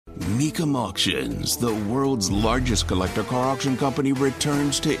Mecum Auctions, the world's largest collector car auction company,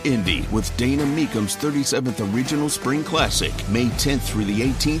 returns to Indy with Dana Mecum's 37th Original Spring Classic, May 10th through the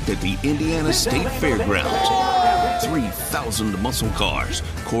 18th at the Indiana State Fairgrounds. 3,000 muscle cars,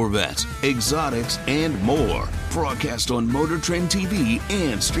 Corvettes, exotics, and more. Broadcast on Motor Trend TV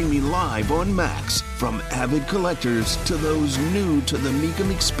and streaming live on Max. From avid collectors to those new to the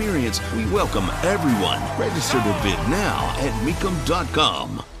Mecum experience, we welcome everyone. Register to bid now at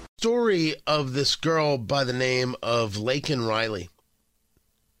Mecum.com. Story of this girl by the name of Laken Riley.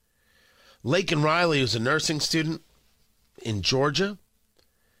 Laken Riley was a nursing student in Georgia,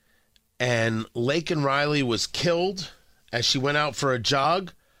 and Laken Riley was killed as she went out for a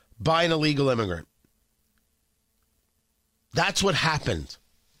jog by an illegal immigrant. That's what happened.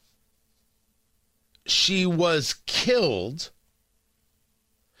 She was killed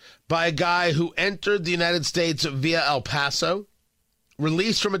by a guy who entered the United States via El Paso,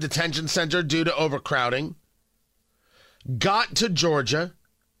 released from a detention center due to overcrowding, got to Georgia.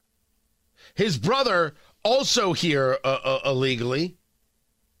 His brother, also here illegally,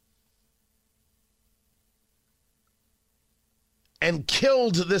 and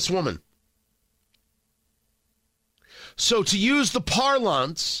killed this woman. So to use the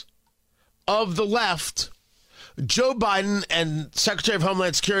parlance of the left, Joe Biden and Secretary of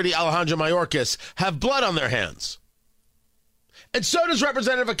Homeland Security Alejandro Mayorkas have blood on their hands. And so does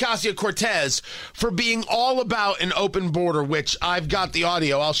Representative Ocasio-Cortez for being all about an open border, which I've got the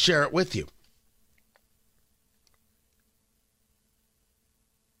audio. I'll share it with you.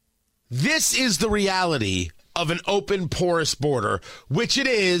 This is the reality of an open, porous border, which it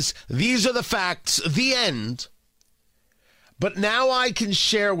is. These are the facts, the end. But now I can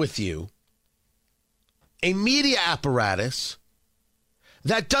share with you a media apparatus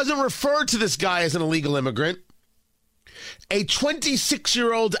that doesn't refer to this guy as an illegal immigrant. A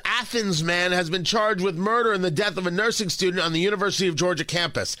 26-year-old Athens man has been charged with murder in the death of a nursing student on the University of Georgia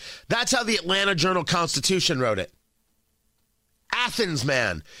campus. That's how the Atlanta Journal-Constitution wrote it. Athens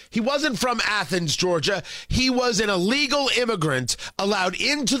man. He wasn't from Athens, Georgia. He was an illegal immigrant allowed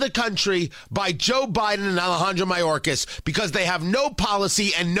into the country by Joe Biden and Alejandro Mayorkas because they have no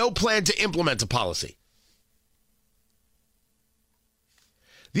policy and no plan to implement a policy.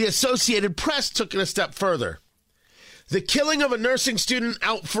 The Associated Press took it a step further. The killing of a nursing student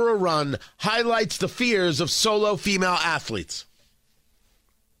out for a run highlights the fears of solo female athletes.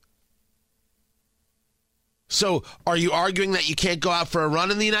 So are you arguing that you can't go out for a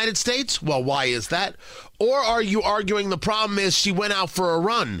run in the United States? Well, why is that? Or are you arguing the problem is she went out for a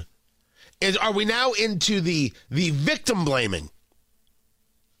run? Are we now into the victim blaming?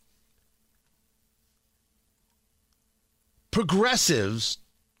 Progressives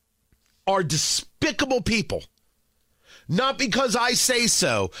are despicable people. Not because I say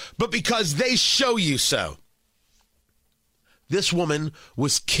so, but because they show you so. This woman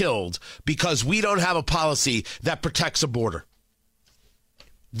was killed because we don't have a policy that protects a border.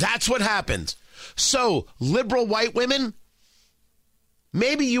 That's what happened. So, liberal white women,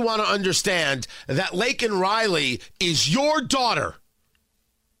 maybe you want to understand that Laken Riley is your daughter.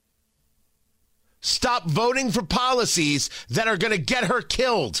 Stop voting for policies that are going to get her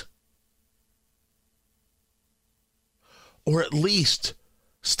killed. Or at least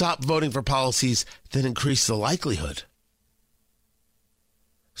stop voting for policies that increase the likelihood.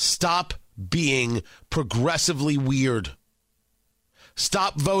 Stop being progressively weird.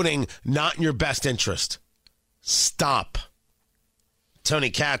 Stop voting not in your best interest. Stop.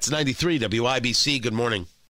 Tony Katz, 93 WIBC, good morning.